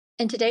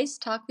In today's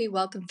talk, we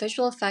welcome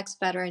visual effects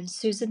veteran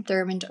Susan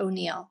Thurmond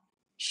O'Neal.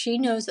 She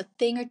knows a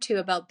thing or two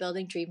about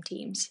building dream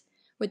teams.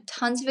 With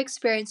tons of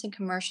experience in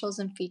commercials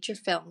and feature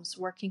films,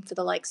 working for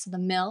the likes of The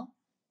Mill,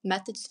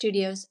 Method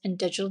Studios, and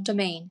Digital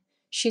Domain,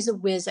 she's a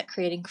whiz at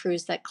creating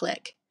crews that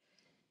click.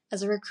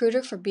 As a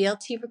recruiter for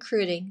BLT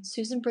Recruiting,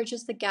 Susan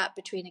bridges the gap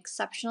between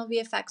exceptional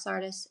VFX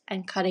artists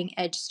and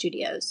cutting-edge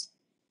studios.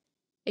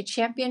 A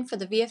champion for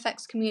the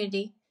VFX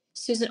community,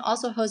 Susan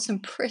also holds some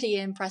pretty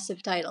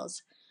impressive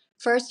titles.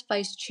 First,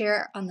 Vice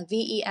Chair on the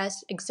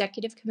VES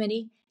Executive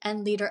Committee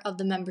and leader of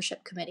the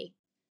Membership Committee.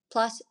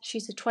 Plus,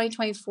 she's a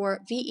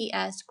 2024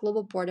 VES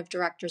Global Board of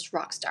Directors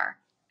rockstar.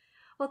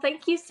 Well,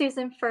 thank you,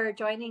 Susan, for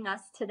joining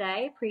us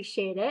today.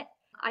 Appreciate it.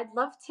 I'd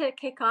love to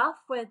kick off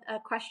with a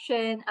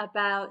question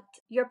about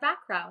your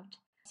background.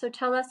 So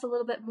tell us a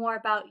little bit more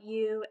about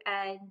you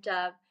and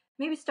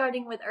maybe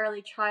starting with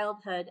early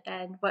childhood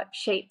and what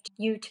shaped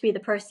you to be the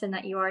person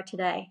that you are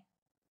today.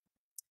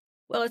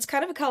 Well, it's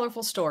kind of a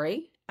colorful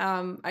story.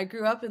 I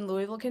grew up in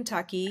Louisville,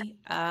 Kentucky.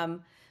 My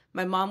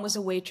mom was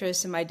a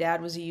waitress and my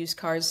dad was a used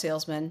cars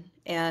salesman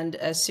and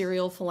a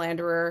serial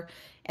philanderer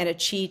and a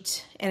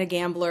cheat and a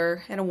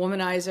gambler and a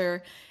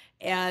womanizer.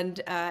 And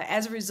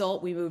as a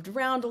result, we moved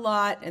around a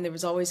lot and there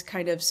was always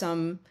kind of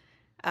some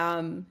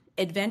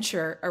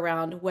adventure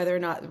around whether or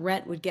not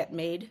rent would get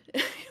made.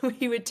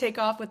 We would take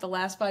off with the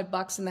last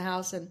 $5 in the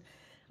house and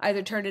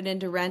either turn it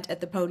into rent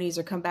at the Ponies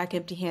or come back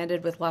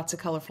empty-handed with lots of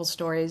colorful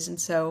stories. And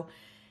so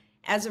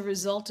as a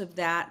result of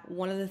that,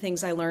 one of the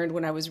things I learned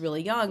when I was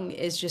really young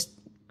is just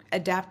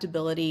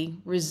adaptability,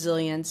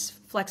 resilience,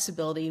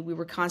 flexibility. We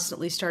were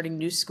constantly starting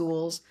new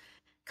schools,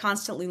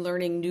 constantly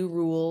learning new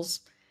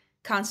rules,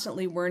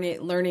 constantly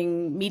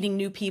learning, meeting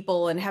new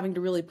people and having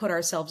to really put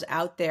ourselves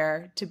out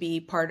there to be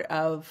part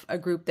of a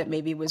group that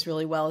maybe was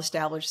really well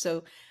established.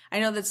 So I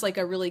know that's like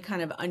a really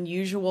kind of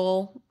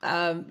unusual,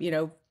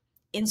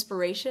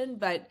 inspiration,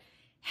 but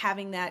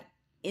having that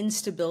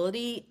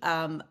instability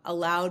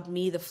allowed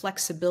me the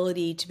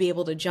flexibility to be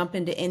able to jump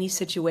into any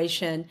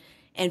situation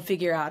and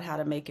figure out how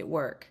to make it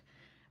work.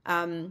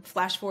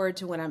 Flash forward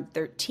to when I'm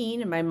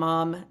 13 and my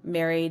mom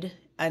married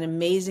an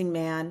amazing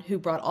man who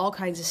brought all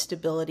kinds of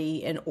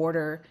stability and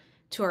order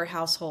to our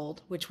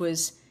household, which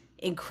was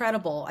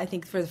incredible. I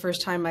think for the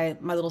first time, my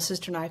little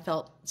sister and I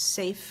felt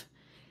safe.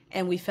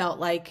 And we felt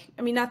like,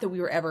 I mean, not that we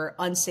were ever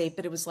unsafe,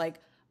 but it was like,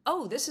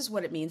 oh, this is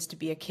what it means to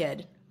be a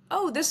kid.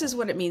 Oh, this is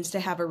what it means to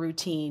have a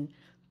routine.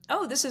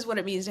 Oh, this is what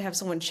it means to have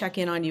someone check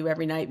in on you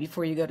every night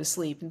before you go to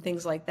sleep and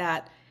things like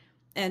that.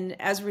 And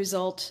as a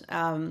result,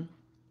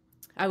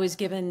 I was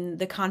given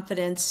the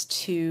confidence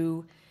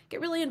to get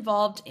really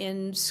involved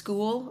in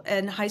school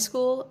and high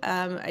school.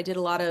 I did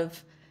a lot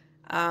of,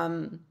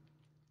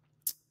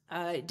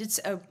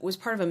 was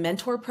part of a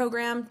mentor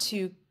program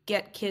to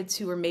get kids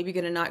who were maybe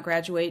going to not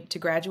graduate to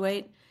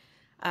graduate.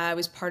 I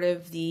was part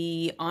of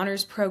the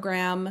honors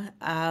program.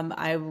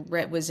 I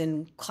was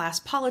in class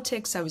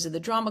politics. I was in the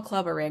drama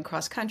club. I ran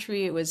cross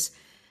country. It was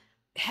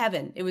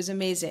heaven. It was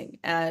amazing.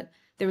 There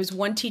was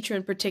one teacher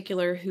in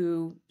particular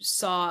who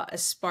saw a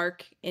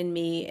spark in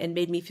me and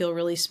made me feel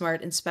really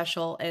smart and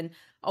special and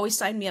always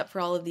signed me up for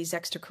all of these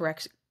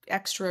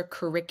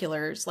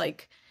extracurriculars.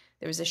 Like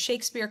there was a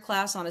Shakespeare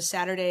class on a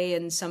Saturday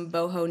in some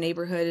boho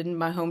neighborhood in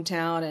my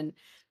hometown and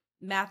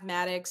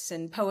mathematics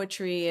and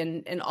poetry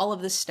and all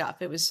of this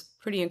stuff. It was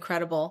pretty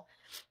incredible.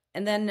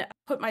 And then I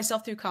put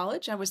myself through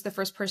college. I was the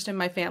first person in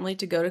my family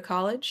to go to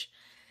college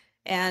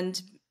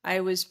and I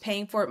was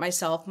paying for it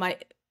myself. My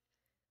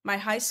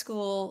high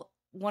school,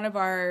 one of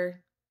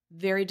our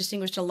very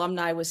distinguished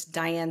alumni was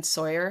Diane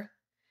Sawyer.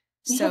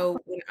 So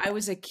when I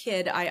was a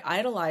kid, I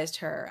idolized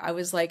her. I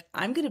was like,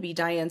 I'm going to be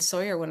Diane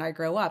Sawyer when I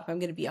grow up. I'm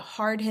going to be a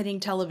hard-hitting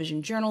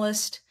television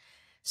journalist.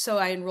 So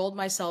I enrolled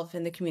myself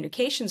in the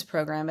communications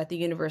program at the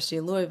University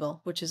of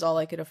Louisville, which is all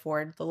I could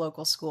afford, the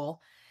local school,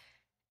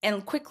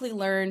 and quickly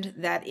learned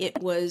that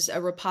it was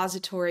a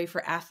repository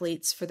for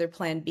athletes for their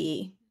Plan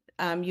B.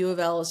 U of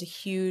L is a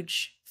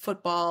huge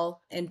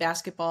football and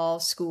basketball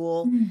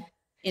school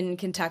in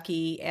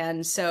Kentucky.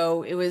 And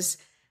so it was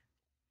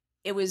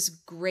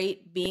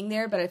great being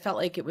there, but I felt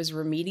like it was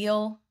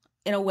remedial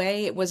in a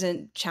way. It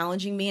wasn't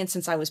challenging me. And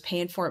since I was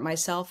paying for it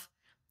myself,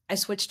 I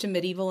switched to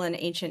medieval and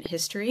ancient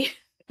history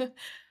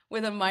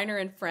with a minor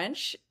in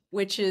French,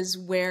 which is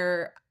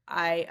where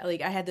I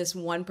had this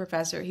one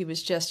professor. He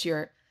was just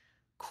your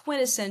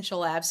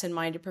quintessential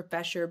absent-minded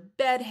professor,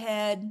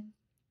 bedhead,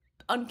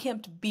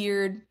 unkempt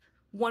beard,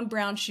 one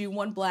brown shoe,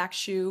 one black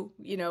shoe,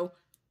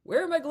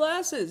 where are my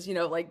glasses?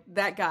 Like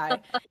that guy.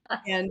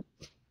 And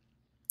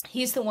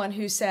he's the one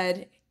who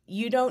said,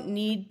 you don't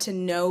need to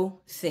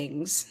know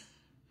things.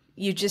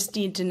 You just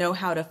need to know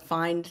how to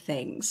find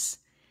things.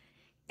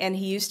 And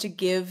he used to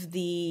give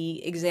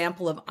the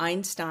example of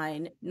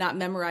Einstein not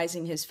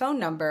memorizing his phone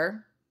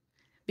number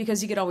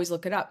because he could always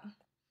look it up.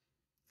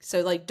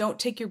 So like, don't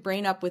take your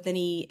brain up with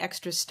any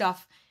extra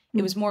stuff.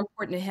 It was more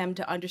important to him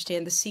to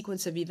understand the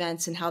sequence of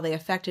events and how they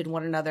affected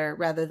one another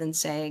rather than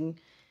saying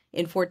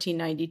in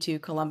 1492,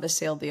 Columbus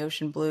sailed the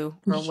ocean blue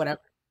or whatever.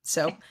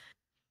 So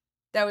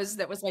That was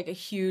like a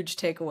huge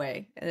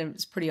takeaway, and it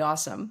was pretty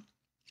awesome.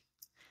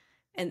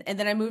 And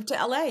then I moved to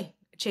LA,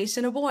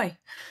 chasing a boy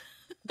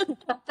in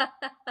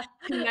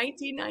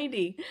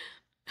 1990.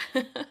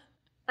 And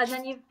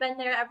then you've been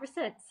there ever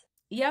since.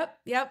 Yep.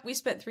 We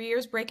spent 3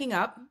 years breaking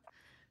up.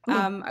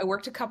 I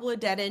worked a couple of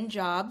dead-end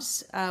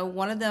jobs.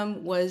 One of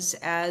them was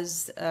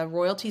as a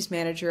royalties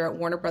manager at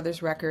Warner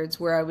Brothers Records,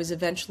 where I was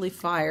eventually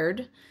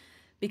fired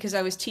because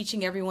I was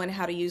teaching everyone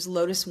how to use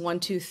Lotus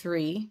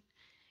 123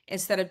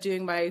 instead of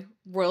doing my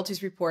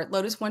royalties report.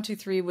 Lotus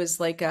 123 was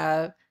like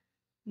a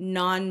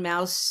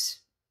non-mouse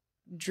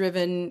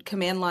driven,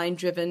 command line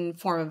driven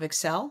form of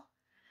Excel.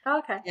 Oh,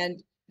 okay.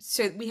 And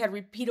so we had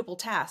repeatable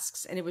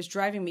tasks, and it was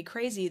driving me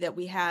crazy that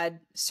we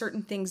had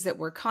certain things that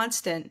were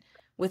constant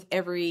with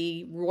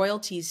every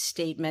royalties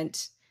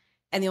statement.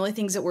 And the only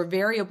things that were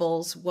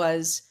variables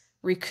was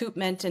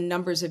recoupment and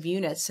numbers of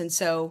units. And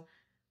so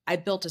I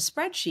built a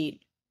spreadsheet,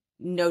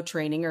 no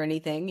training or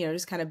anything,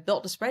 just kind of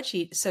built a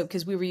spreadsheet. So,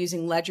 because we were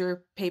using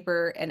ledger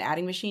paper and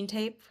adding machine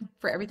tape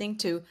for everything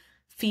to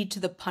feed to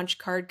the punch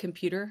card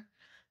computer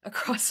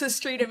across the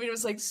street. I mean, it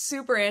was like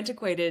super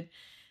antiquated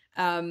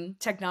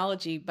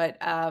technology, but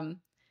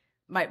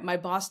my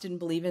boss didn't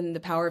believe in the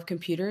power of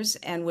computers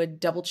and would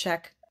double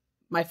check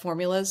my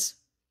formulas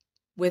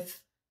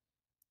with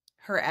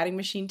her adding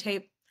machine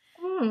tape.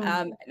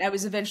 And I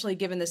was eventually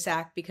given the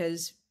sack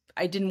because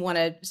I didn't want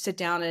to sit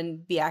down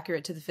and be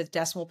accurate to the fifth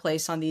decimal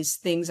place on these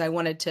things. I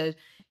wanted to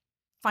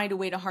find a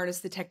way to harness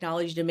the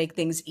technology to make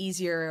things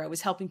easier. I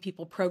was helping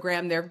people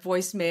program their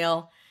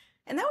voicemail.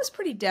 And that was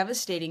pretty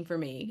devastating for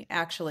me,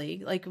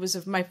 actually. Like, it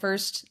was my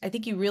first, I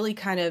think you really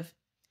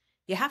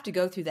you have to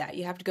go through that.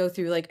 You have to go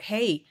through like,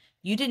 hey,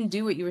 you didn't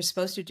do what you were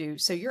supposed to do,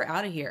 so you're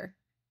out of here,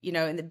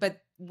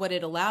 but what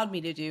it allowed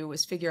me to do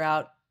was figure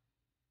out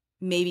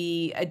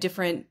maybe a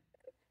different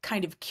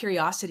kind of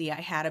curiosity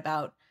I had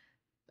about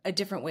a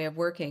different way of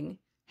working.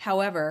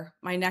 However,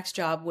 my next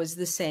job was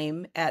the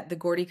same at the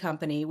Gordy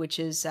Company, which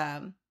is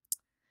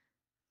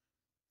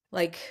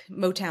like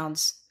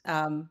Motown's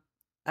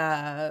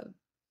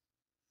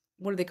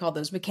what do they call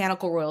those,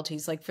 mechanical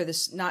royalties, like for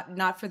this,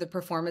 not for the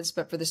performance,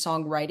 but for the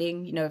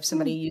songwriting, if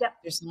somebody used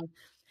their song.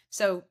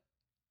 So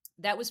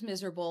that was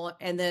miserable.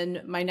 And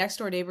then my next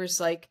door neighbor's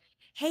like,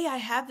 hey, I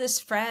have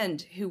this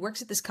friend who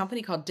works at this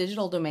company called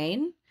Digital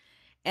Domain,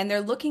 and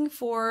they're looking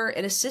for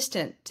an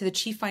assistant to the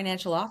chief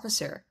financial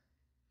officer.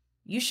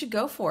 You should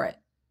go for it.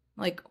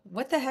 Like,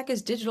 what the heck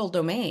is Digital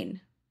Domain?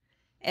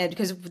 And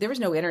because there was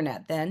no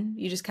internet then,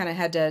 you just kind of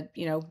had to,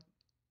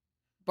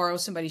 borrow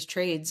somebody's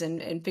trades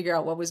and figure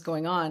out what was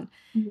going on.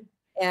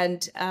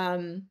 And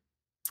I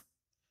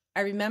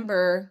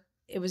remember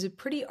it was a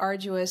pretty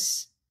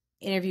arduous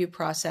interview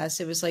process.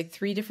 It was like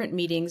 3 different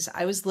meetings.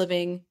 I was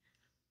living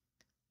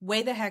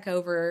way the heck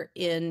over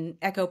in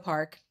Echo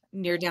Park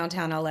near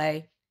downtown LA,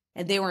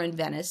 and they were in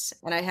Venice.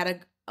 And I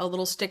had a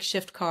little stick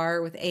shift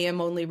car with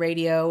AM only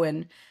radio,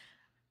 and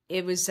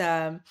it was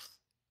an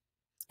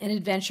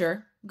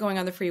adventure going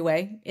on the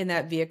freeway in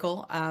that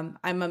vehicle.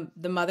 I'm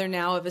the mother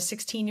now of a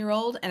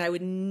 16-year-old, and I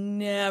would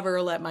never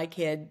let my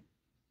kid.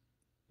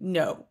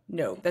 No,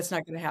 that's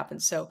not going to happen.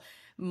 So,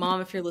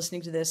 Mom, if you're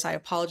listening to this, I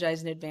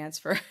apologize in advance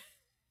for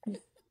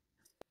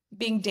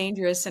being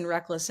dangerous and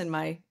reckless in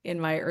my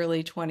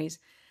early 20s.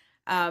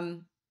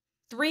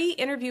 3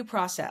 interview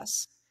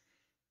process.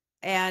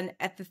 And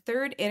at the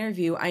 3rd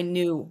interview, I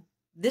knew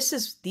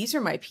these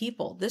are my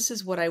people. This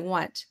is what I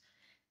want.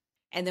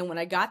 And then when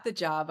I got the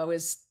job,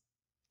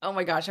 oh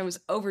my gosh, I was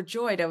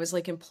overjoyed. I was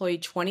like employee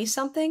 20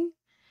 something.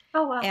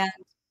 Oh, wow. And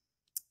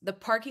the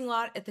parking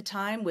lot at the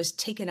time was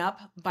taken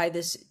up by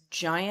this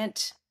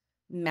giant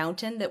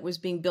mountain that was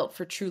being built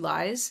for True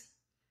Lies.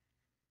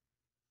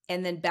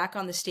 And then back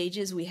on the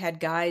stages, we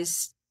had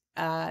guys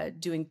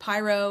doing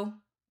pyro.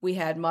 We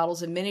had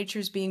models and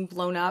miniatures being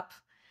blown up.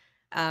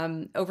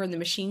 Over in the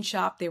machine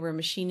shop, they were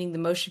machining the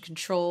motion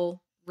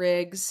control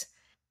rigs.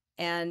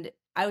 And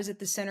I was at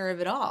the center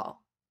of it all.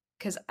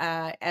 Because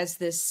as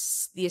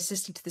the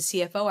assistant to the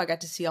CFO, I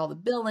got to see all the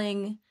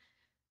billing.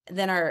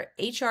 Then our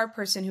HR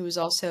person, who was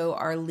also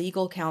our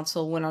legal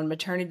counsel, went on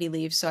maternity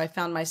leave. So I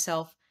found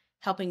myself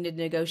helping to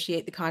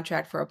negotiate the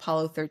contract for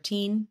Apollo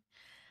 13.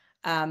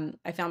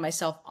 I found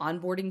myself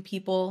onboarding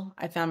people.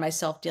 I found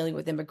myself dealing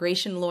with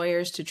immigration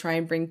lawyers to try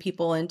and bring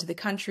people into the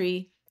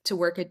country to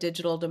work at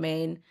Digital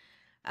Domain.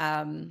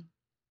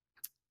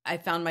 I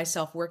found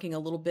myself working a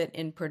little bit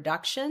in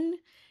production,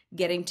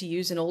 getting to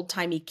use an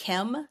old-timey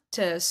chem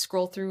to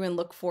scroll through and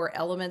look for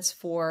elements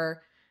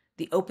for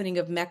the opening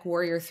of Mech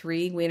Warrior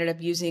 3. We ended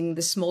up using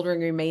the smoldering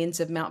remains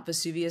of Mount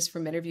Vesuvius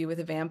from Interview with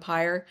a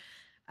Vampire.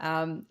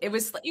 It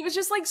was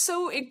just like,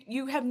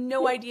 you have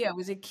no idea. I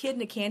was a kid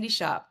in a candy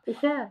shop.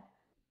 Yeah.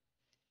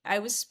 I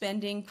was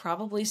spending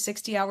probably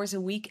 60 hours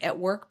a week at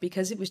work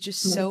because it was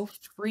just so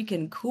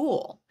freaking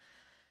cool.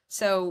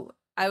 So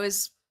I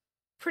was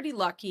pretty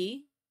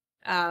lucky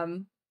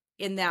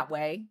in that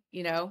way,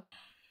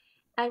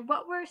 And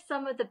what were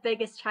some of the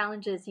biggest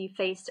challenges you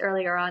faced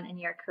earlier on in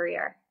your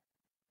career?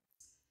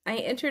 I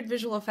entered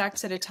visual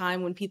effects at a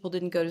time when people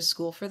didn't go to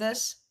school for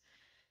this.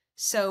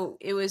 So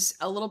it was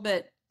a little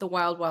bit the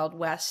wild, wild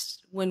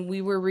west. When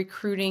we were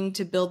recruiting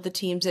to build the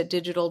teams at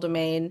Digital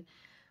Domain,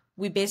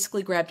 we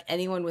basically grabbed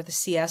anyone with a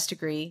CS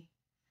degree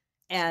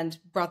and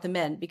brought them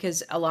in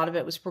because a lot of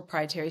it was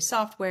proprietary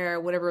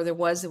software. Whatever there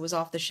was that was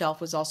off the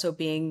shelf was also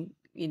being,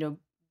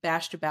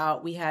 bashed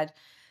about. We had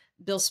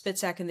Bill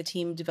Spitzak and the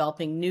team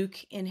developing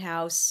Nuke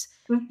in-house.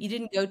 You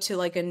didn't go to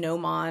like a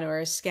Nomon or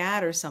a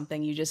SCAD or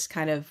something. You just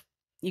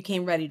you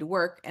came ready to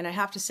work. And I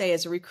have to say,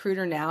 as a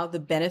recruiter now, the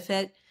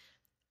benefit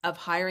of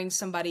hiring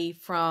somebody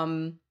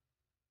from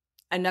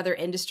another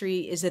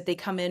industry is that they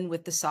come in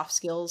with the soft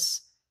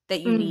skills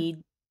that you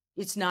need.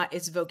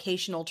 It's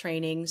vocational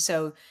training.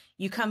 So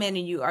you come in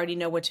and you already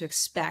know what to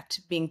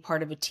expect being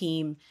part of a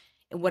team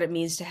and what it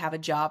means to have a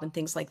job and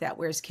things like that.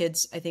 Whereas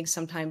kids, I think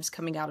sometimes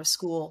coming out of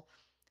school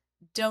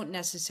don't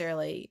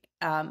necessarily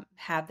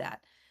have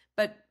that.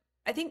 But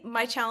I think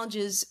my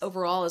challenges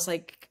overall is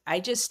like, I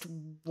just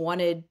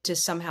wanted to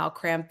somehow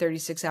cram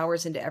 36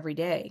 hours into every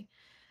day.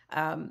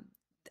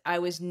 I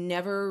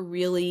never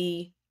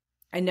really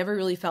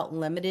felt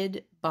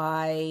limited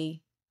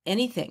by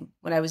anything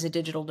when I was a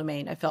Digital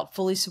Domain. I felt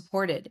fully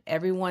supported.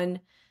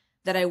 Everyone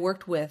that I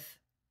worked with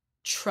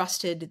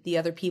trusted the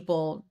other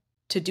people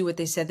to do what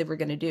they said they were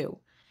going to do.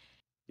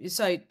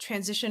 So I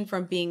transitioned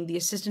from being the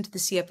assistant to the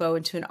CFO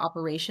into an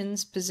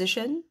operations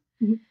position,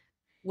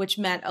 which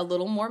meant a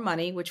little more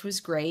money, which was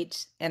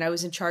great. And I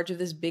was in charge of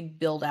this big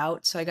build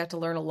out. So I got to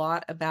learn a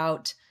lot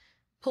about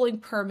pulling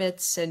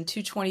permits and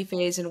 220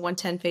 phase and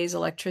 110 phase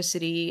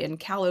electricity and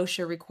Cal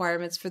OSHA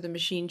requirements for the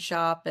machine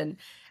shop. And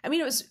I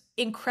mean, it was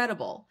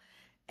incredible.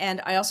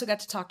 And I also got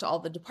to talk to all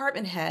the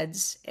department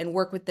heads and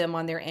work with them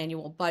on their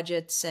annual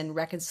budgets and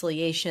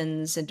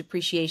reconciliations and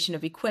depreciation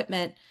of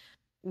equipment,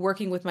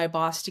 working with my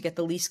boss to get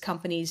the lease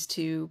companies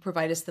to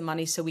provide us the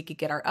money so we could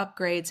get our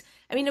upgrades.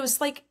 I mean, it was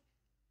like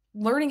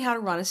learning how to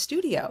run a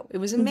studio. It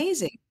was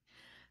amazing.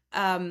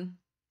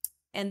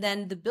 And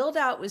then the build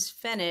out was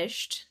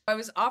finished. I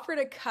was offered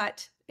a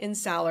cut in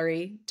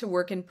salary to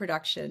work in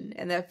production.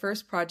 And that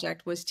first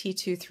project was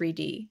T2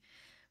 3D,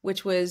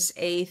 which was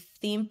a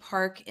theme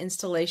park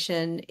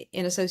installation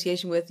in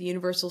association with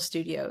Universal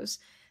Studios.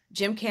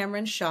 Jim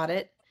Cameron shot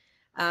it.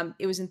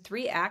 It was in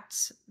 3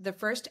 acts. The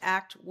first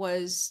act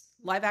was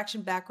live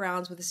action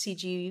backgrounds with a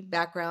CG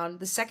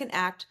background. The second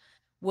act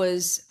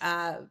was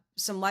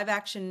some live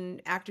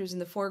action actors in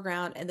the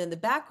foreground. And then the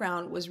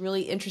background was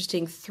really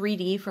interesting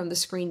 3D from the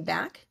screen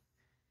back,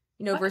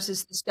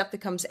 versus the stuff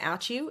that comes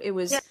at you. It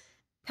was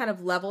kind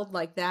of leveled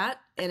like that.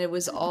 And it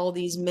was all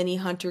these mini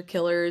hunter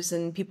killers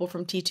and people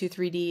from T2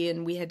 3D.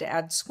 And we had to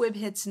add squib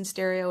hits in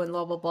stereo and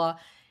blah, blah, blah.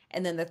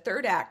 And then the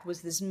third act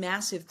was this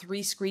massive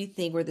 3-screen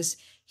thing where this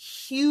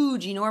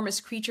huge, enormous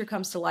creature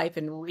comes to life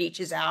and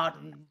reaches out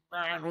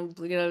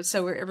and,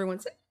 so where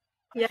everyone's,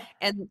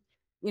 and,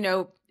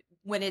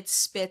 when it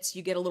spits,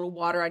 you get a little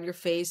water on your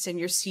face and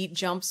your seat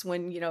jumps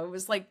when, it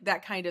was like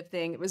that kind of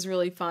thing. It was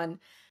really fun.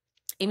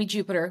 Amy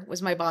Jupiter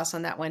was my boss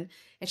on that one.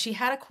 And she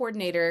had a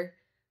coordinator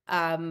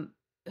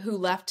who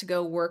left to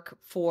go work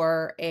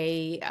for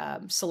a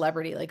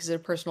celebrity, like as a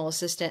personal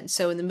assistant.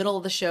 So in the middle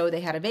of the show,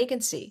 they had a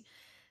vacancy.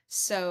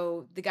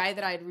 So the guy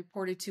that I had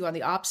reported to on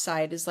the ops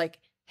side is like,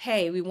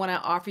 hey, we want to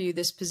offer you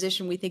this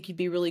position. We think you'd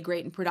be really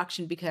great in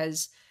production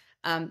because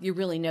you're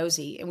really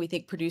nosy. And we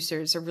think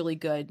producers are really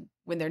good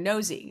when they're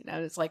nosy. And I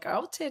was like,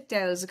 I'll take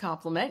that as a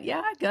compliment.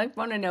 Yeah, I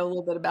want to know a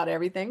little bit about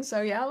everything.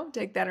 So yeah, I'll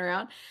take that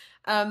around.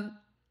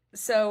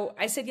 So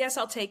I said, yes,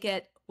 I'll take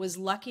it. Was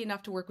lucky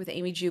enough to work with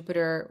Amy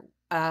Jupiter,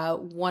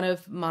 one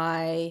of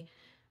my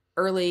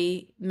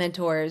early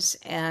mentors.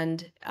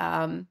 And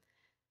I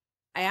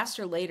asked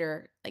her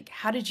later, like,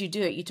 how did you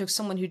do it? You took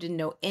someone who didn't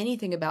know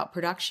anything about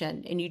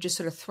production and you just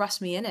sort of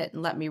thrust me in it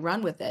and let me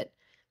run with it.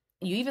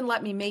 You even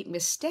let me make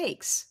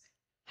mistakes.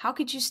 How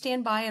could you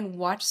stand by and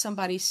watch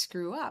somebody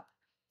screw up?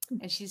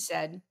 And she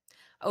said,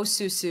 oh,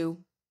 Susu,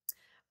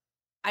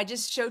 I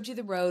just showed you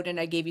the road and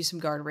I gave you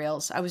some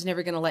guardrails. I was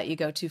never going to let you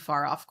go too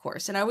far off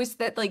course. And I always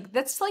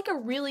that's like a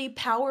really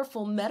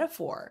powerful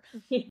metaphor.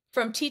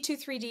 From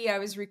T2 3D, I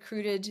was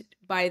recruited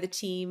by the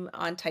team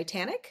on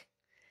Titanic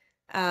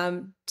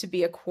to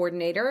be a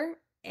coordinator.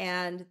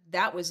 And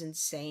that was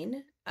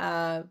insane.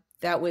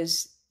 That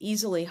was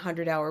easily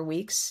 100-hour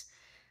weeks.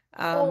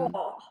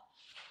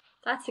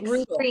 That's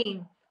brutal.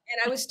 extreme. And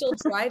I was still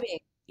driving,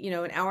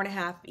 an hour and a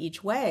half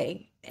each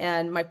way.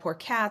 And my poor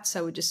cats,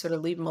 I would just sort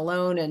of leave them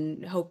alone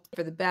and hope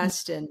for the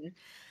best. And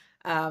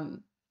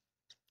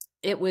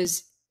it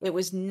was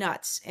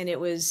nuts. And it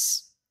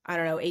was, I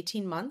don't know,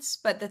 18 months.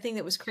 But the thing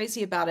that was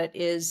crazy about it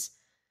is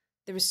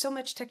there was so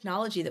much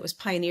technology that was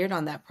pioneered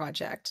on that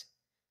project.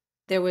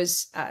 There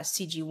was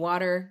CG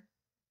water.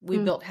 We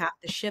built half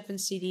the ship in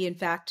CD. In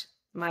fact,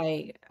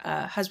 my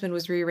husband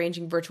was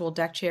rearranging virtual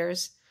deck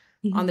chairs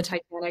on the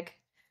Titanic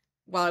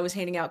while I was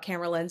handing out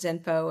camera lens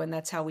info. And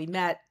that's how we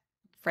met,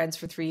 friends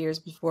for 3 years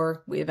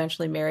before we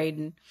eventually married.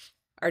 And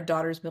our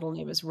daughter's middle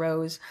name is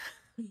Rose.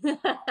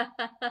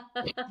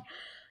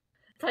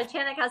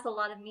 Titanic has a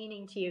lot of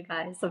meaning to you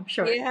guys, I'm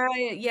sure.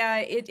 Yeah.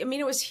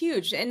 It was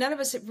huge. And none of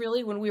us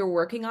really, when we were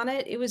working on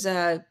it, it was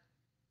a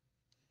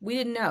we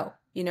didn't know,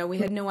 we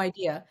had no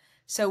idea.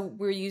 So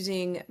we're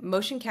using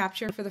motion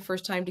capture for the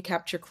first time to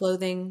capture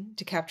clothing,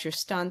 to capture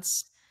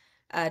stunts,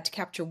 to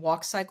capture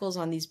walk cycles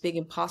on these big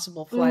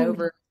impossible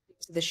flyover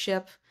to the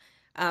ship.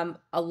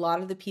 A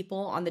lot of the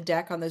people on the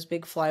deck on those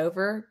big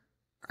flyover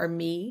are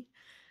me.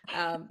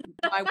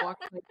 My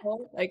walk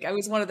cycle, like I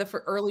was one of the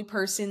early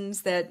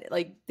persons that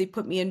like they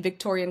put me in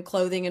Victorian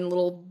clothing and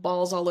little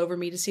balls all over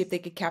me to see if they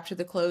could capture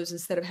the clothes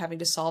instead of having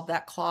to solve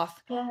that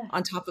cloth Yeah.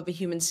 on top of a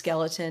human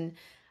skeleton.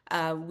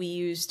 We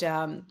used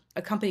a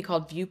company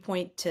called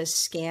Viewpoint to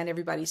scan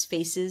everybody's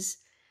faces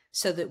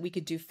so that we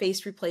could do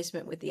face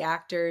replacement with the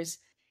actors.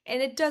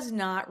 And it does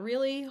not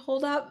really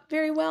hold up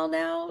very well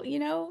now,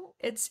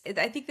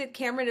 I think that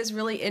Cameron is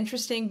really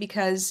interesting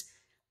because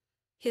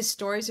his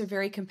stories are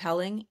very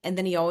compelling, and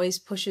then he always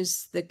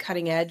pushes the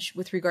cutting edge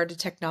with regard to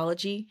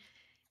technology.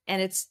 And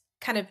it's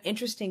kind of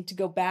interesting to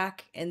go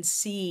back and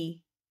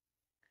see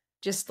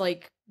just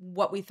like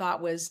what we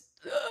thought was,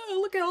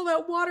 look at all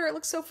that water. It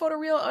looks so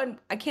photoreal. And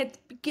I can't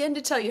begin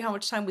to tell you how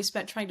much time we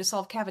spent trying to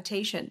solve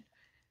cavitation.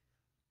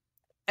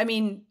 I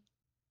mean,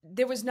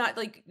 there was not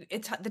like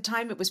it's the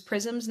time it was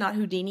prisms, not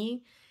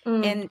Houdini.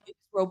 And it was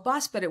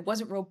robust, but it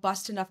wasn't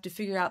robust enough to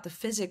figure out the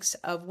physics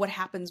of what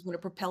happens when a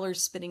propeller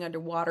is spinning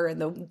underwater.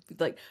 And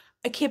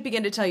I can't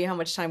begin to tell you how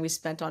much time we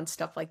spent on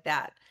stuff like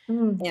that,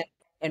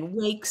 and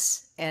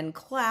wakes and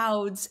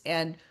clouds,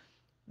 and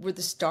were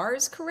the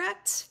stars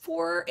correct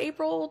for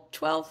April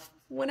 12th?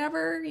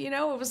 Whenever, it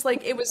was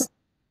like it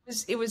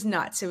was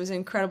nuts. It was an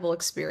incredible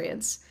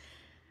experience,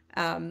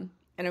 and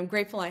I'm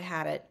grateful I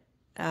had it.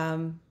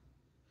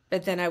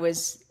 But then I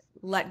was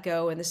let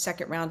go in the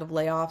second round of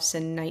layoffs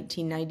in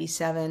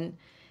 1997,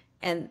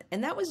 and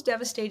that was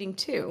devastating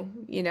too.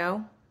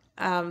 You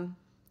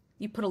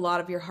put a lot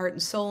of your heart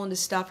and soul into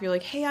stuff. You're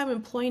like, hey, I'm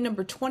employee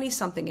number 20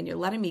 something, and you're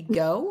letting me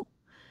go.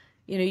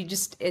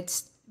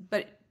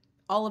 But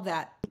all of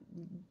that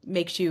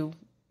makes you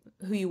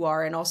who you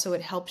are, and also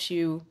it helps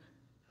you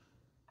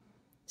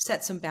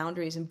set some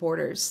boundaries and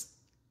borders.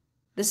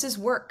 This is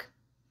work.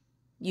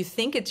 You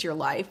think it's your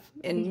life,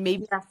 and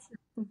maybe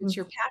it's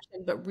your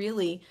passion, but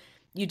really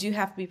you do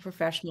have to be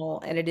professional,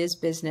 and it is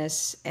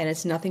business, and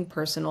it's nothing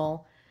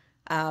personal,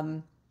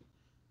 unless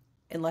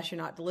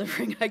you're not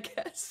delivering, I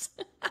guess.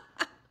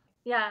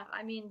 Yeah,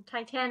 I mean,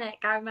 Titanic,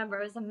 I remember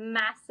it was a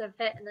massive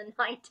hit in the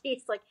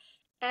 90s. Like,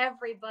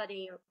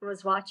 everybody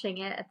was watching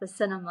it at the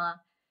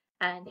cinema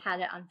and had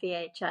it on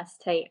VHS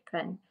tape.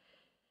 And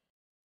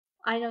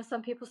I know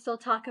some people still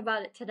talk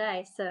about it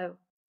today, so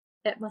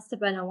it must have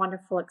been a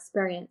wonderful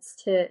experience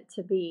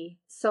to be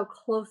so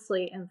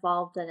closely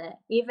involved in it,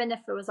 even if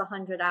it was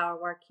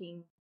 100-hour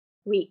working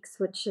weeks,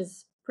 which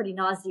is pretty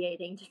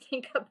nauseating to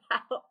think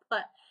about.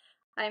 But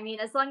I mean,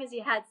 as long as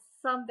you had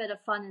some bit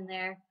of fun in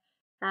there,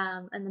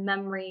 and the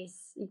memories,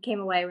 you came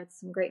away with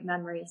some great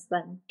memories,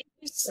 then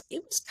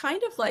It was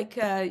kind of like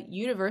a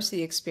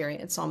university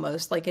experience,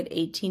 almost like an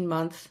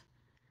 18-month,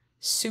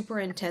 super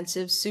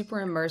intensive, super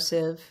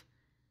immersive.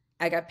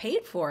 I got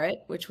paid for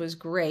it, which was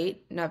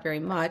great. Not very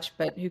much,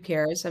 but who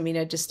cares? I mean,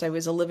 I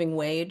was a living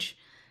wage.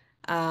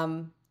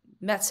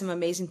 Met some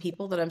amazing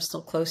people that I'm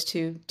still close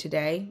to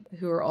today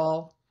who are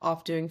all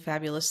off doing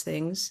fabulous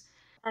things.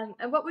 And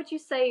what would you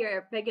say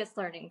your biggest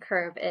learning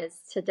curve is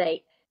to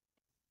date?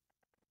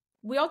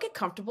 We all get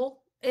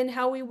comfortable in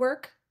how we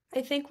work.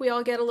 I think we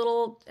all get a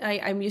little,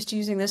 I'm used to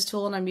using this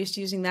tool and I'm used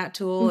to using that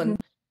tool. And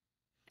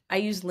I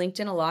use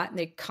LinkedIn a lot, and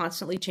they're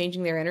constantly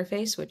changing their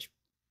interface, which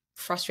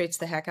frustrates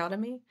the heck out of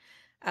me.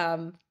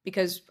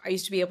 Because I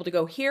used to be able to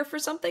go here for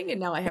something,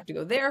 and now I have to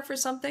go there for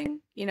something.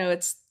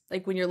 It's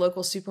like when your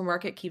local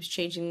supermarket keeps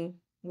changing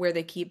where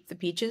they keep the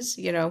peaches.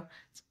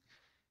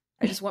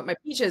 I just want my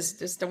peaches.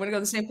 Just don't want to go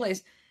to the same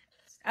place.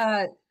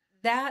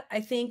 That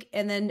I think,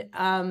 and then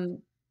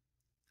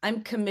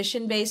I'm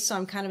commission based, so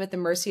I'm kind of at the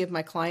mercy of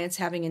my clients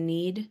having a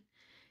need.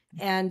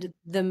 And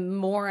the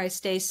more I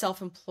stay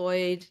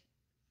self-employed,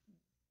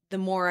 the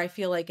more I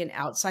feel like an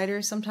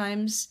outsider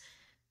sometimes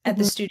at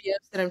the studios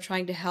that I'm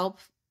trying to help.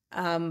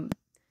 In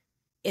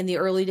the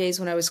early days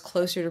when I was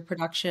closer to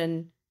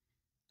production,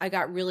 I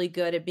got really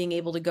good at being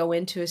able to go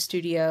into a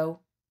studio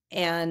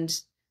and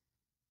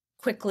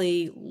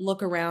quickly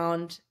look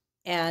around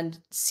and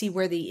see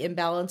where the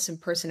imbalance in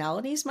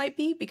personalities might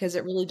be, because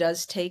it really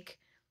does take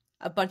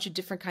a bunch of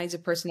different kinds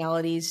of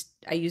personalities.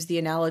 I use the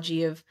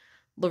analogy of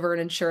Laverne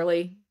and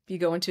Shirley. If you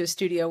go into a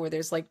studio where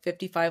there's like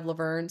 55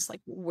 Lavernes,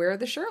 like where are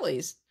the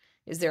Shirleys?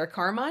 Is there a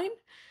Carmine?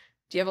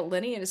 Do you have a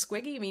Lenny and a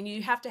Squiggy? I mean,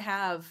 you have to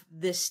have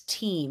this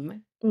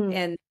team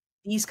and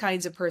these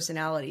kinds of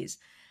personalities.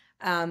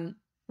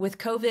 With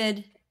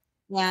COVID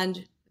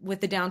and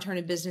with the downturn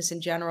in business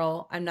in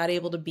general, I'm not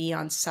able to be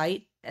on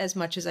site as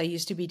much as I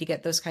used to be to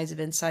get those kinds of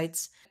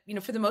insights.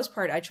 For the most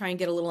part, I try and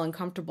get a little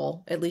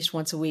uncomfortable at least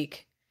once a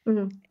week,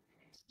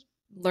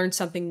 learn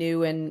something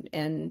new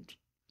and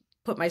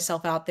put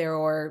myself out there,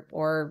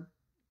 or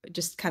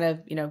just kind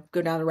of,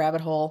 go down a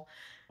rabbit hole.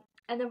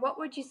 And then what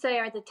would you say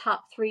are the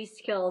top 3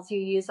 skills you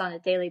use on a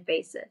daily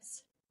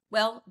basis?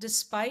 Well,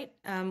 despite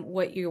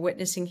what you're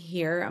witnessing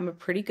here, I'm a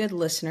pretty good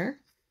listener.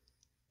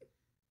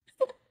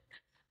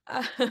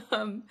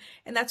 Um,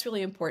 and that's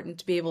really important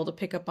to be able to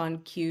pick up on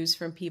cues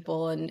from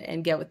people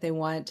and get what they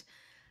want.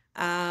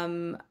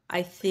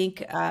 I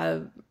think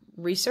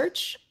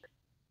research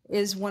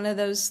is one of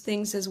those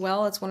things as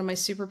well. It's one of my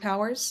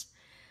superpowers.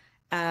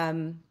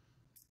 Um,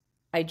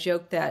 I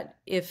joke that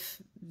if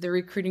the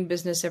recruiting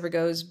business ever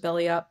goes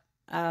belly up,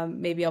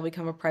 maybe I'll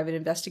become a private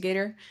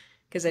investigator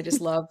because I just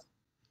love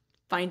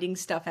finding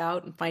stuff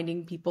out and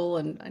finding people.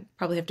 And I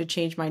probably have to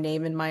change my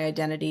name and my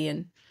identity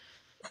and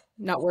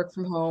not work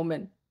from home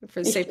and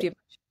for the safety of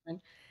my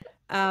children.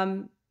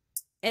 Um,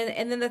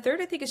 and then the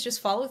third, I think, is just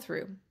follow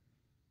through.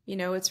 You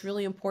know, it's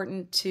really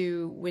important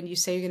to, when you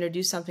say you're going to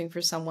do something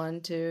for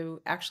someone,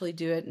 to actually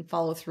do it and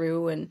follow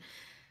through. And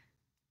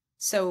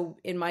so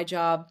in my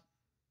job,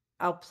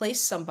 I'll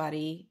place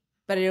somebody,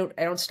 but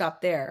I don't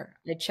stop there.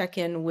 I check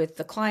in with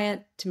the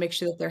client to make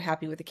sure that they're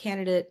happy with the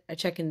candidate. I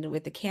check in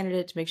with the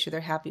candidate to make sure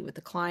they're happy with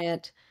the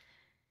client.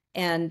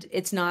 And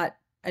it's not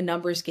a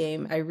numbers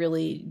game. I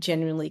really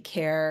genuinely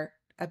care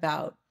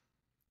about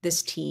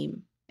this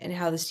team and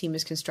how this team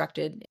is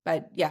constructed.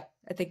 But yeah,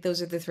 I think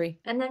those are the three.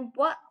 And then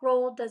what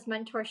role does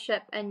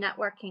mentorship and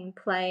networking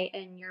play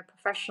in your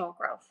professional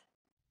growth?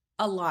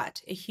 A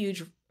lot, a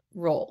huge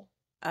role.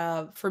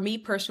 For me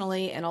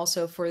personally, and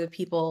also for the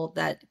people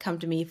that come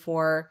to me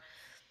for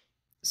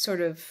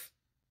sort of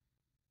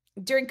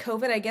during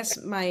COVID, I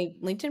guess my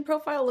LinkedIn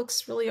profile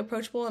looks really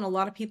approachable, and a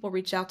lot of people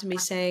reach out to me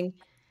saying,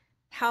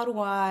 how do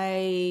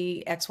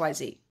I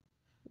XYZ?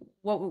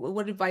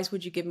 What advice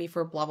would you give me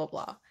for blah, blah,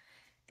 blah?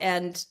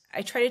 And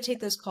I try to take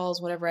those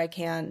calls whenever I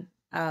can,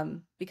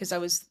 because I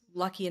was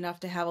lucky enough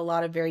to have a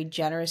lot of very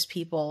generous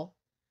people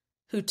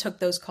who took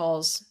those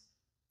calls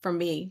from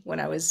me when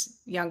I was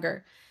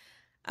younger.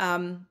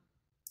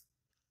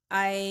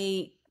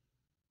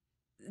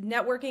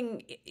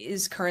 Networking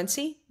is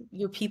currency.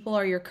 Your people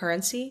are your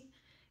currency.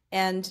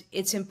 And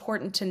it's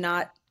important to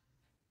not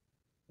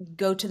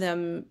go to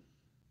them,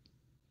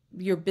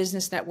 your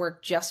business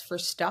network, just for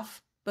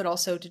stuff, but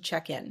also to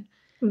check in.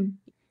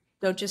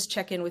 Don't just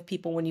check in with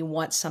people when you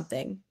want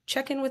something.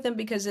 Check in with them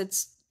because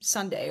it's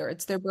Sunday or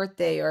it's their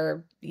birthday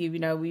or, you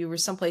know, you were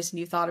someplace and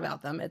you thought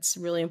about them. It's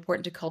really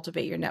important to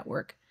cultivate your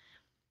network.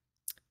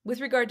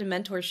 With regard to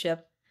mentorship,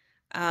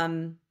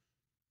 I'm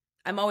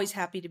always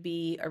happy to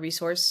be a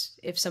resource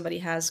if somebody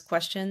has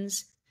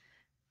questions.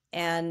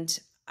 And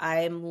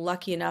I'm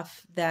lucky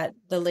enough that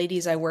the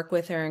ladies I work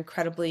with are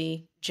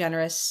incredibly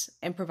generous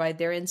and provide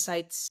their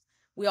insights.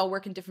 We all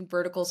work in different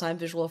verticals on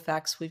visual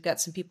effects. We've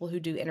got some people who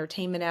do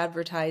entertainment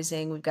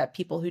advertising. We've got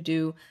people who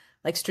do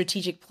like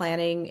strategic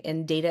planning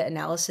and data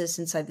analysis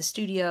inside the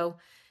studio.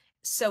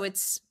 So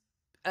it's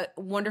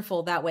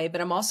wonderful that way.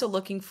 But I'm also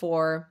looking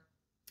for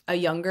a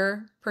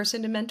younger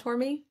person to mentor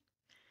me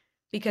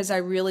because I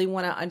really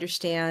want to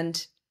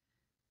understand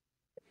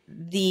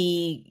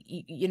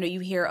you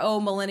hear, oh,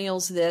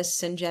 millennials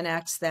this and Gen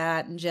X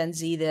that and Gen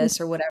Z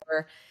this or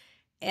whatever.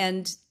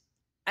 And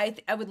I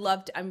would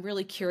love to, I'm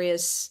really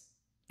curious.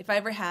 If I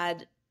ever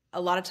had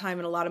a lot of time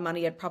and a lot of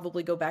money, I'd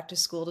probably go back to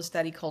school to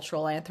study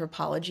cultural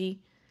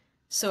anthropology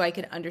so I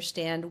could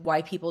understand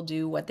why people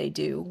do what they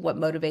do, what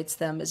motivates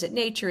them. Is it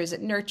nature? Is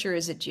it nurture?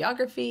 Is it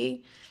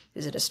geography?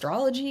 Is it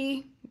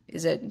astrology?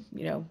 Is it,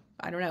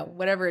 I don't know,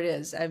 whatever it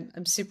is.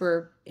 I'm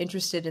super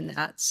interested in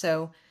that.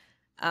 So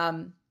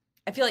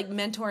I feel like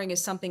mentoring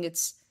is something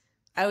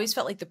I always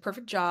felt like the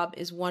perfect job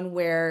is one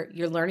where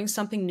you're learning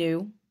something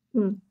new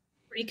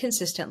pretty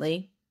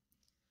consistently.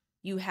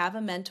 You have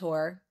a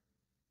mentor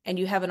and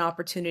you have an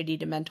opportunity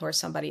to mentor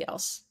somebody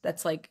else.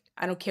 That's like,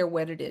 I don't care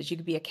what it is. You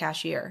could be a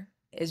cashier.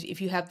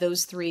 If you have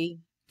those three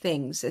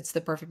things, it's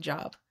the perfect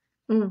job.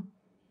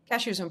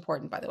 Cashiers are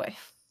important, by the way.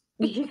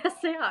 Yes,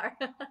 they are.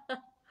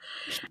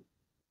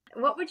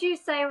 What would you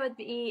say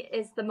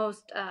is the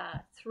most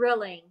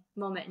thrilling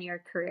moment in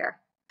your career?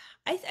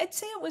 I'd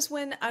say it was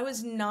when I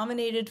was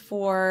nominated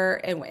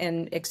for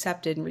and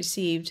accepted and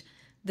received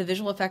the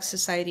Visual Effects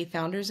Society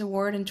Founders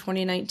Award in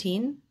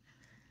 2019.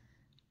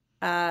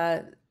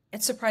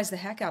 It surprised the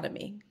heck out of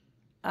me.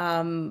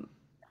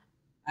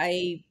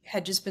 I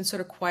had just been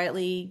sort of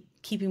quietly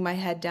keeping my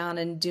head down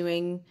and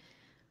doing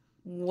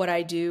what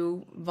I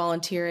do,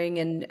 volunteering,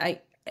 and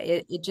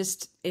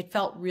it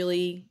felt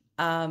really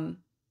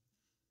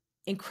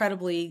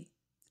incredibly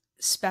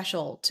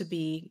special to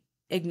be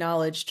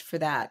acknowledged for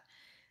that.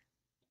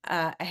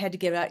 I had to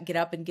get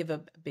up and give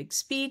a big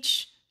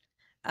speech.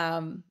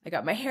 I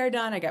got my hair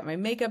done. I got my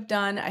makeup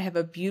done. I have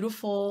a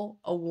beautiful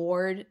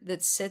award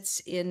that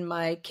sits in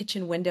my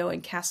kitchen window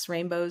and casts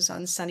rainbows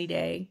on a sunny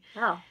day.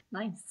 Oh,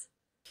 nice.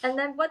 And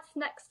then what's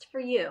next for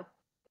you?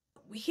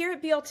 Here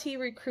at BLT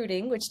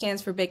Recruiting, which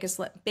stands for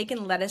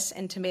Bacon, Lettuce,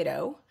 and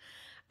Tomato,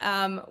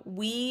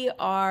 we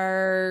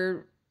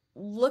are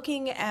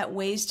looking at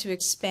ways to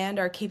expand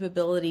our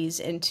capabilities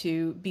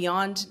into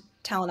beyond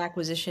talent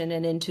acquisition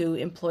and into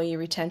employee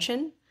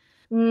retention,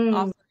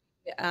 offering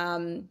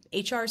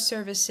HR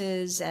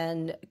services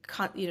and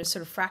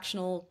sort of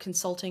fractional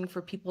consulting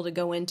for people to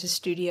go into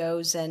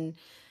studios and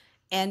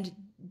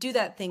do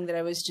that thing that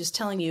I was just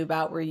telling you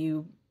about, where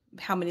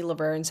how many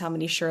Lavernes, how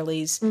many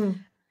Shirleys,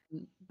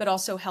 but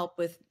also help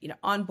with,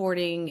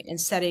 onboarding and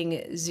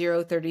setting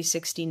 0, 30,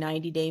 60,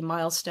 90-day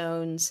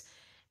milestones,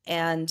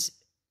 and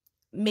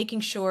making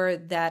sure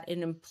that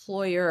an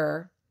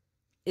employer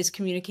is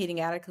communicating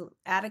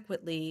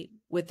adequately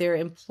with their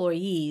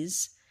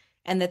employees,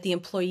 and that the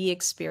employee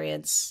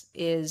experience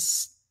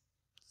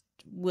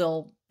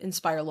will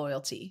inspire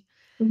loyalty.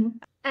 Mm-hmm.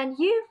 And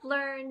you've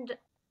learned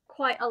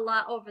quite a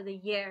lot over the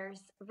years,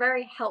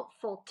 very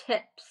helpful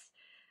tips.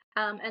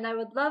 And I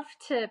would love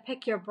to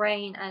pick your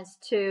brain as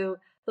to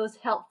those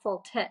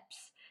helpful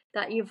tips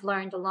that you've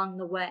learned along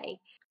the way,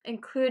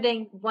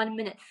 including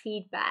 1-minute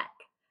feedback.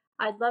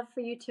 I'd love for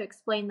you to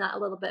explain that a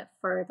little bit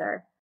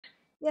further.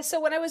 Yeah, so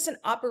when I was an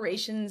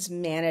operations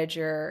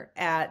manager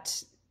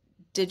at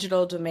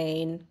Digital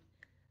Domain,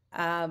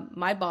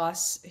 my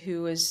boss,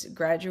 who was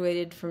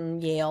graduated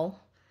from Yale,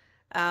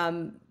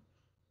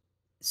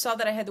 saw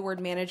that I had the word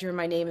manager in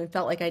my name and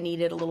felt like I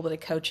needed a little bit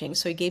of coaching.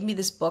 So he gave me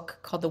this book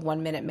called The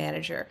 1-Minute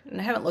Manager.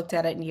 And I haven't looked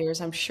at it in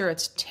years. I'm sure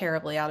it's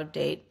terribly out of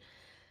date.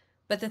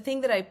 But the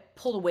thing that I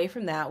pulled away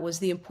from that was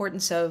the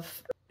importance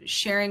of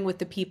sharing with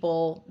the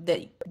people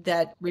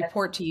that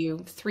report to you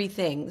 3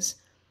 things.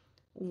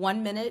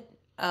 1 minute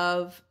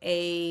of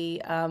a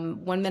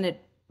 1-minute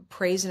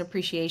praise and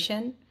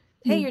appreciation.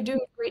 Hey, you're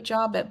doing a great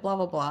job at blah,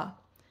 blah, blah.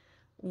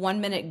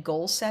 1-minute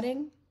goal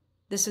setting.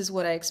 This is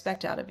what I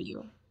expect out of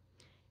you.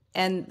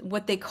 And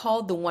what they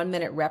called the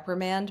 1-minute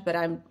reprimand, but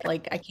I'm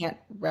like, I can't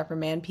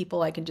reprimand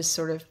people. I can just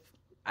sort of,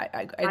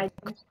 yeah,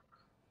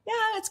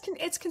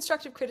 it's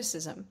constructive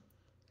criticism.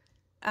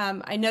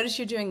 I notice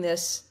you're doing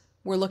this.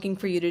 We're looking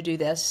for you to do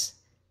this.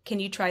 Can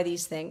you try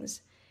these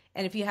things?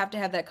 And if you have to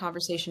have that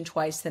conversation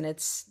twice, then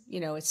it's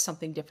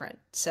something different.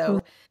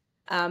 So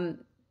I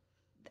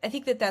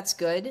think that that's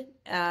good.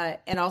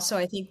 And also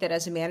I think that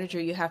as a manager,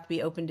 you have to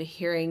be open to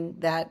hearing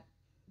that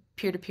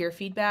peer-to-peer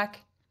feedback,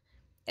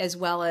 as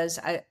well as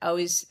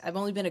I've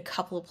only been a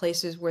couple of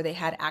places where they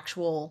had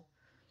actual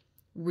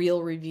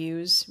real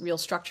reviews, real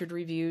structured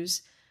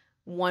reviews.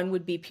 One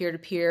would be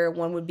peer-to-peer,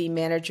 one would be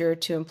manager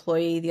to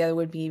employee, the other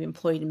would be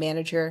employee to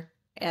manager.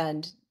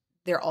 And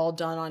they're all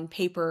done on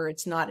paper.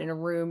 It's not in a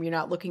room. You're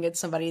not looking at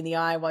somebody in the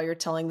eye while you're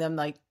telling them,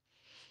 like,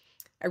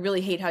 I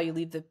really hate how you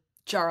leave the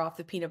jar off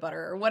the peanut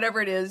butter, or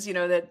whatever it is,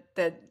 that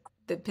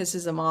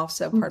pisses them off.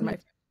 So pardon my,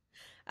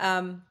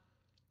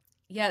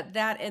 yeah,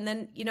 that. And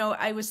then,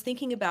 I was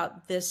thinking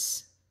about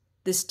this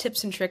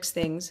tips and tricks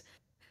things.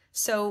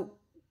 So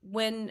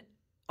when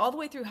all the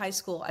way through high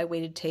school, I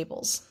waited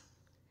tables.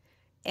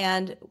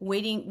 And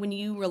when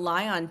you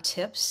rely on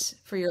tips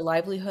for your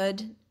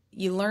livelihood,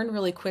 you learn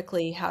really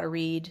quickly how to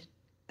read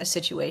a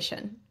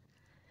situation.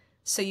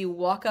 So you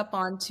walk up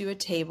onto a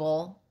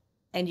table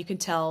and you can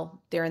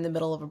tell they're in the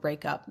middle of a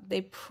breakup.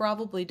 They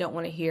probably don't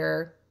want to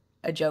hear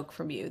a joke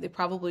from you. They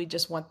probably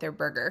just want their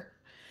burger.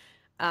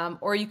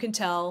 Or you can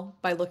tell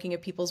by looking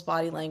at people's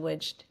body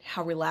language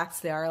how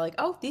relaxed they are. Like,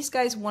 oh, these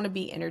guys want to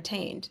be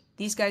entertained.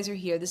 These guys are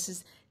here.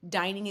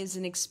 Dining is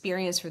an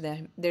experience for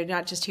them. They're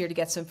not just here to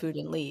get some food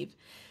and leave.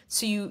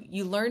 So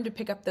you learn to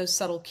pick up those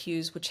subtle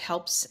cues, which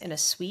helps in a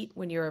suite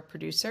when you're a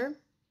producer.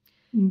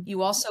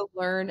 You also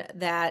learn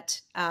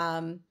that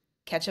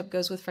ketchup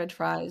goes with French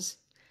fries.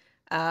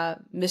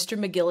 Mr.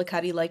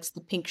 McGillicuddy likes the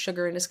pink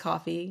sugar in his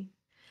coffee.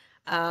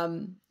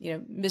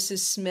 Mrs.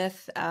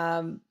 Smith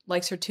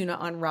likes her tuna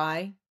on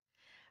rye.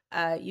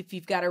 If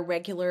you've got a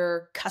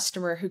regular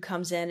customer who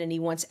comes in and he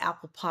wants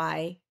apple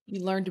pie,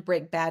 you learn to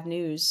break bad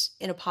news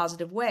in a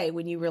positive way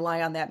when you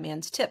rely on that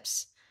man's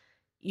tips.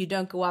 You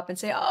don't go up and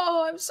say,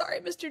 oh, I'm sorry,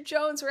 Mr.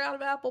 Jones, we're out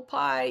of apple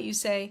pie. You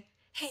say,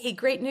 hey,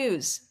 great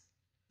news.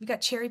 We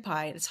got cherry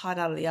pie and it's hot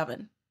out of the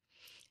oven.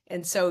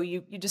 And so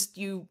you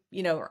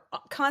are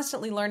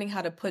constantly learning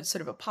how to put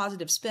sort of a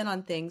positive spin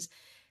on things.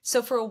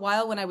 So for a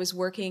while when I was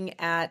working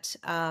at,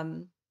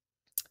 as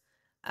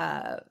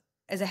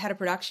a head of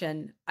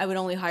production, I would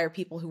only hire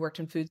people who worked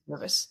in food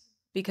service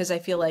because I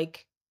feel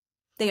like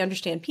they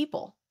understand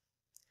people.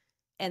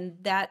 And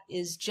that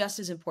is just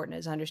as important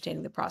as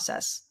understanding the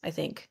process, I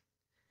think,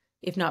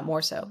 if not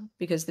more so,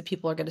 because the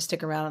people are going to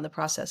stick around and the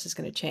process is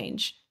going to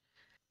change.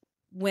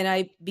 When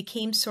I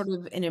became sort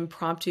of an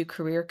impromptu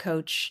career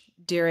coach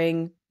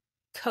during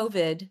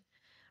COVID,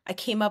 I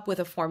came up with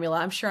a formula.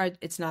 I'm sure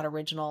it's not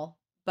original,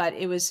 but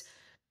it was,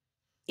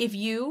 if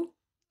you,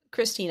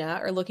 Christina,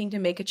 are looking to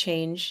make a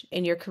change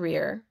in your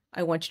career,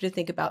 I want you to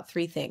think about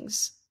 3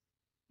 things.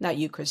 Not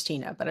you,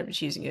 Christina, but I'm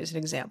just using you as an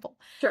example.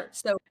 Sure.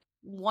 So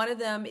one of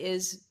them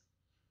is,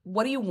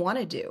 what do you want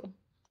to do?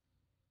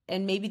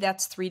 And maybe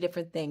that's 3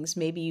 different things.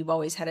 Maybe you've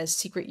always had a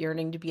secret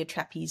yearning to be a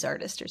trapeze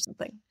artist or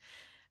something.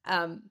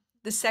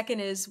 The second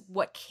is,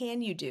 what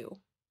can you do?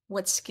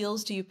 What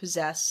skills do you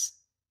possess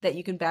that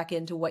you can back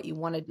into what you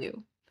want to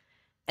do?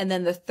 And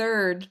then the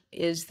third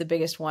is the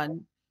biggest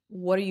one.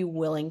 What are you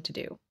willing to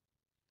do?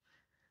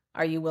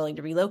 Are you willing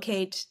to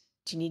relocate?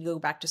 Do you need to go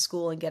back to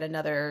school and get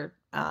another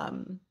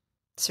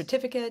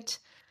certificate?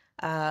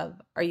 Are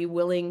you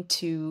willing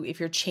to, if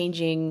you're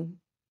changing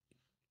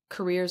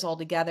careers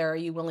altogether, are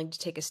you willing to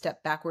take a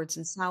step backwards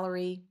in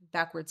salary,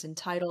 backwards in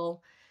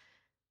title?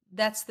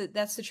 that's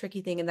the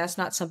tricky thing, and that's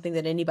not something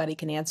that anybody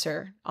can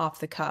answer off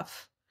the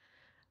cuff.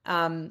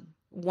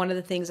 One of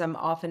the things I'm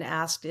often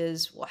asked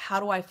is, well, how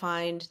do I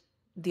find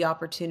the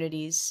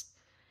opportunities?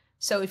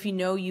 So if you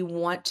know you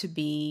want to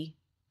be,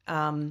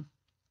 I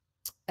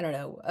don't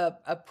know,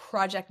 a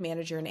project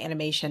manager in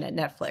animation at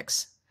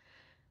Netflix,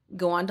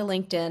 go on to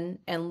LinkedIn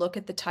and look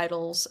at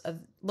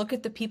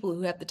the people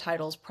who have the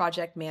titles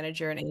project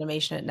manager in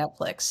animation at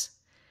Netflix.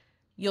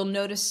 You'll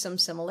notice some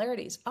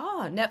similarities.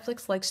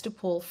 Netflix likes to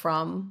pull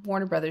from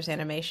Warner Brothers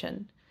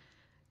Animation.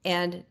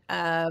 And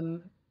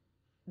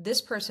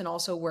this person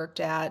also worked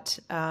at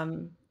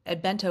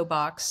Bento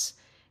Box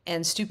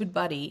and Stupid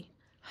Buddy.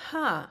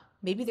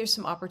 Maybe there's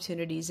some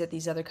opportunities at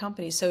these other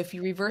companies. So if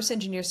you reverse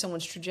engineer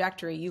someone's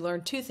trajectory, you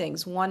learn two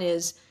things. One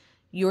is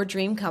your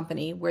dream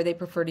company, where they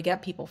prefer to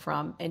get people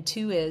from. And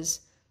two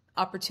is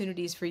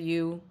opportunities for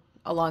you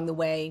along the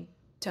way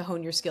to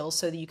hone your skills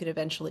so that you can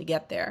eventually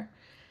get there.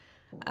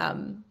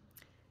 And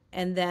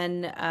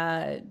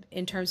then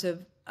in terms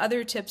of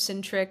other tips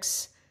and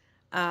tricks,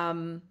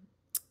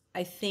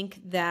 I think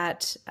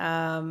that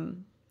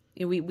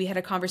we had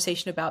a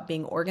conversation about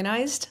being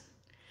organized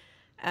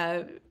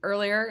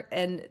earlier,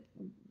 and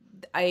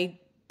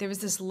there was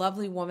this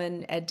lovely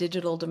woman at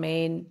Digital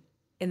Domain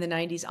in the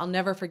 90s. I'll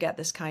never forget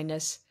this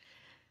kindness.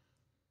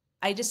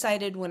 I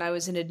decided when I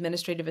was an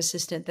administrative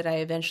assistant that I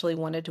eventually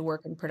wanted to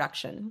work in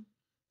production.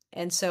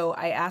 And so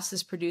I asked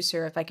this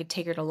producer if I could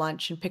take her to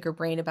lunch and pick her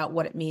brain about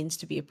what it means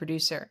to be a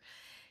producer.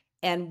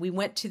 And we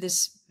went to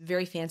this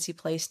very fancy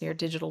place near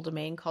Digital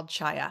Domain called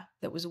Chaya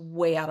that was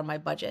way out of my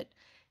budget.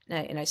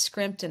 And I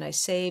scrimped and I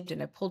saved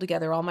and I pulled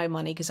together all my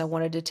money because I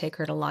wanted to take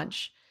her to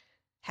lunch.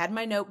 Had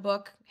my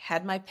notebook,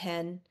 had my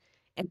pen,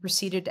 and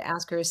proceeded to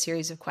ask her a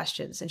series of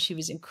questions. And she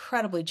was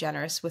incredibly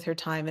generous with her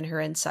time and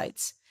her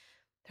insights.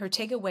 Her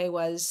takeaway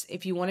was,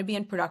 if you want to be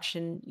in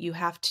production, you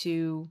have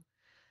to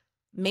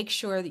make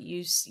sure that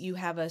you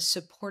have a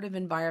supportive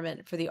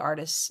environment for the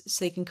artists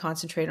so they can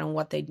concentrate on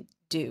what they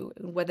do.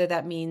 Whether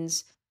that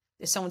means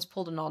if someone's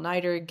pulled an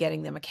all-nighter,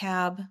 getting them a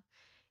cab.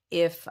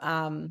 If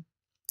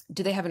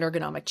do they have an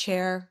ergonomic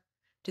chair?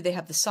 Do they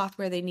have the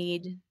software they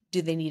need?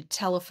 Do they need a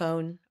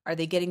telephone? Are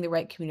they getting the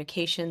right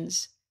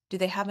communications? Do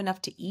they have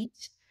enough to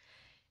eat?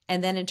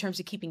 And then in terms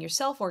of keeping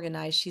yourself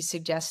organized, she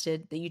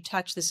suggested that you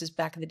touch, this is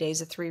back in the days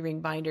of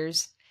 3-ring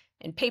binders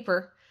and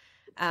paper,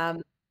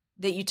 that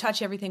you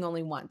touch everything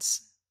only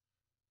once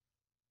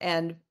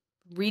and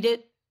read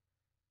it,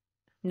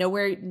 know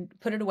where,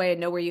 put it away and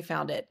know where you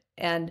found it.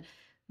 And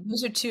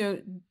those are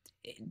two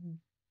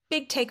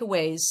big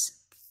takeaways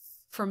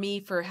for me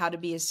for how to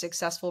be a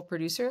successful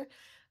producer,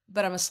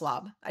 but I'm a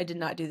slob. I did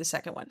not do the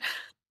second one,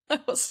 I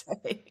will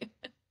say.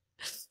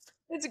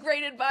 It's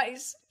great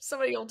advice.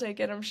 Somebody will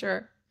take it, I'm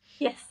sure.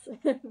 Yes,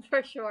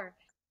 for sure.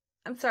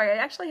 I'm sorry, I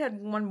actually had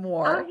one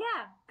more. Oh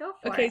yeah, go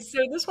for it. Okay, so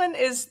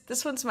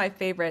this one's my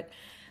favorite.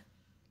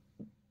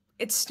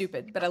 It's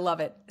stupid, but I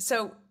love it.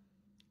 So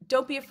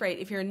don't be afraid.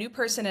 If you're a new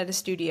person at a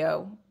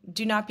studio,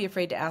 do not be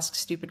afraid to ask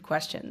stupid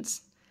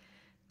questions.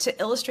 To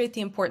illustrate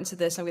the importance of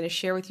this, I'm going to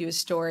share with you a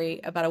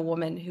story about a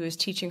woman who is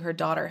teaching her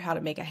daughter how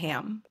to make a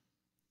ham.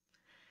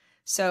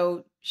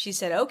 So she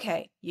said,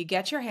 okay, you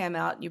get your ham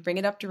out, you bring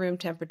it up to room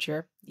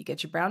temperature, you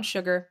get your brown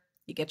sugar,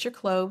 you get your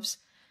cloves,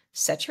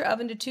 set your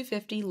oven to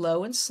 250,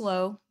 low and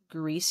slow,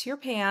 grease your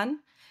pan,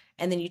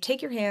 and then you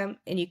take your ham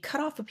and you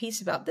cut off a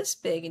piece about this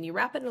big and you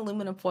wrap it in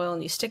aluminum foil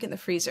and you stick it in the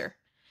freezer.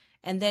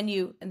 And then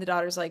and the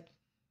daughter's like,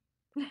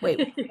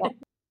 wait,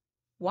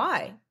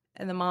 why?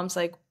 And the mom's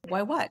like,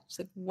 why what? She's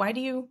like, why do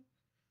you?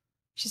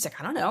 She's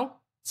like, I don't know.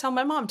 It's how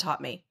my mom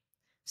taught me.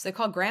 So they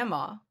call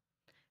grandma,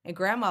 and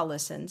grandma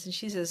listens and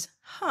she says,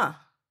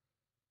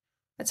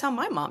 that's how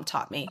my mom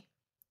taught me.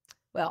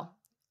 Well,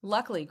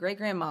 luckily, great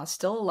grandma's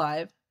still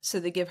alive. So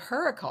they give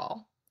her a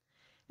call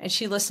and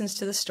she listens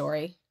to the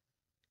story.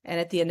 And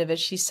at the end of it,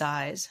 she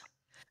sighs.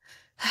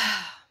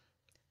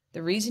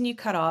 The reason you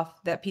cut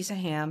off that piece of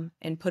ham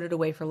and put it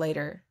away for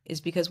later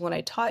is because when I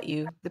taught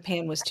you, the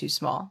pan was too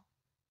small.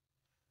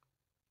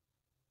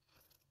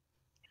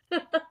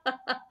 That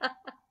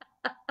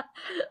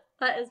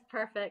is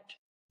perfect.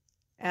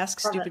 Ask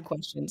stupid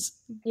questions.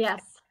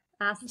 Yes,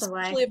 ask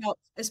away.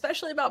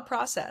 Especially about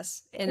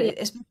process, and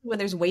especially when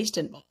there's waste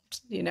involved,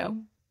 you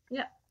know?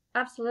 Yeah,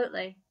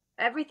 absolutely.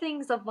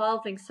 Everything's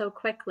evolving so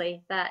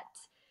quickly that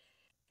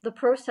the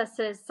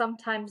processes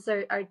sometimes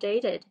are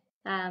dated,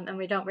 and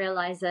we don't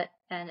realize it,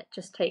 and it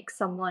just takes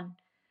someone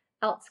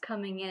else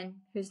coming in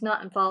who's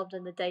not involved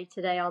in the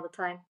day-to-day all the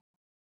time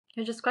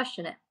and just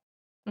question it.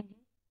 Mm-hmm.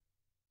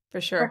 For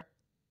sure.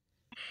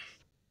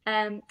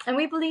 And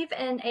we believe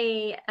in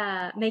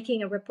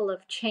making a ripple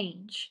of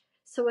change.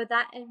 So with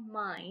that in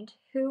mind,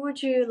 who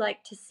would you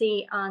like to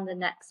see on the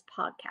next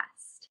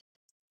podcast?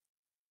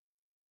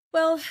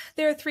 Well,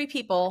 there are 3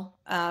 people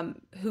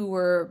who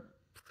were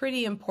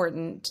pretty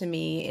important to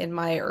me in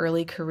my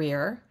early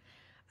career.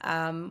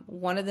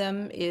 One of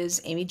them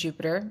is Amy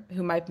Jupiter,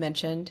 whom I've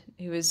mentioned,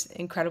 who is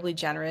incredibly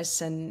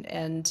generous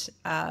and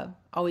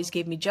always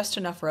gave me just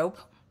enough rope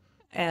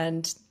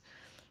and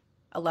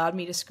allowed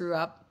me to screw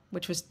up,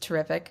 which was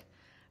terrific.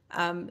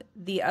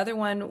 The other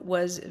one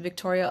was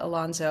Victoria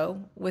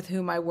Alonso, with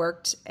whom I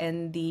worked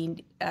in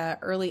the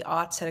early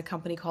aughts at a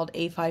company called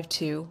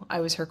A52. I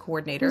was her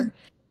coordinator.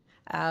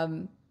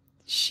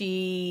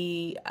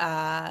 She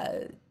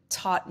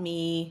taught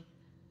me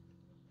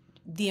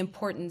the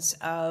importance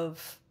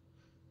of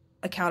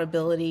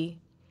accountability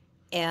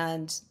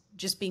and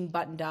just being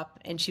buttoned up.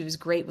 And she was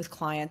great with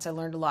clients. I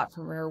learned a lot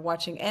from her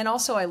watching. And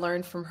also, I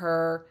learned from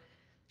her.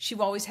 She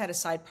always had a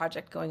side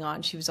project going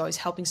on. She was always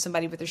helping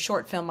somebody with a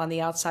short film on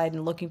the outside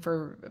and looking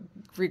for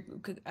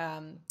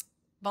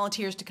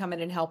volunteers to come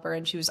in and help her.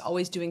 And she was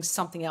always doing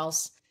something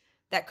else.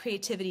 That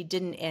creativity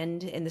didn't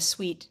end in the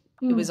suite.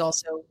 It was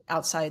also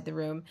outside the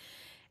room.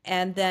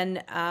 And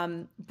then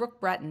Brooke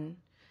Breton,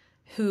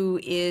 who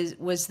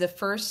was the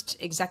first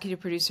executive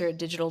producer at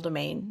Digital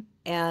Domain.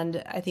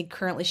 And I think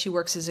currently she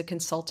works as a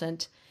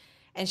consultant.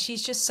 And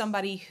she's just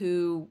somebody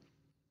who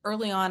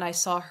early on I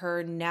saw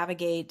her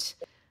navigate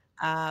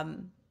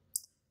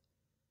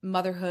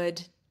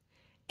motherhood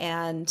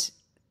and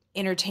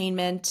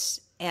entertainment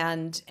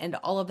and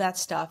all of that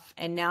stuff.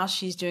 And now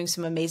she's doing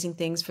some amazing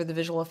things for the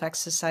Visual Effects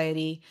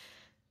Society,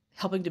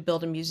 helping to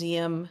build a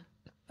museum,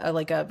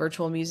 like a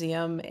virtual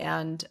museum.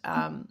 And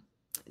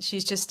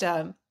she's just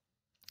a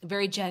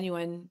very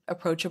genuine,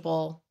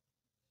 approachable,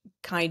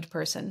 kind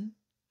person.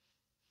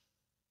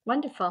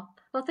 Wonderful.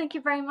 Well, thank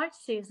you very much,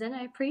 Susan.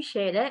 I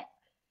appreciate it.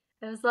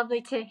 It was lovely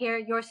to hear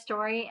your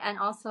story and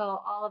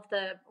also all of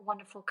the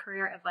wonderful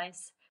career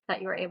advice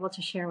that you were able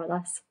to share with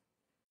us.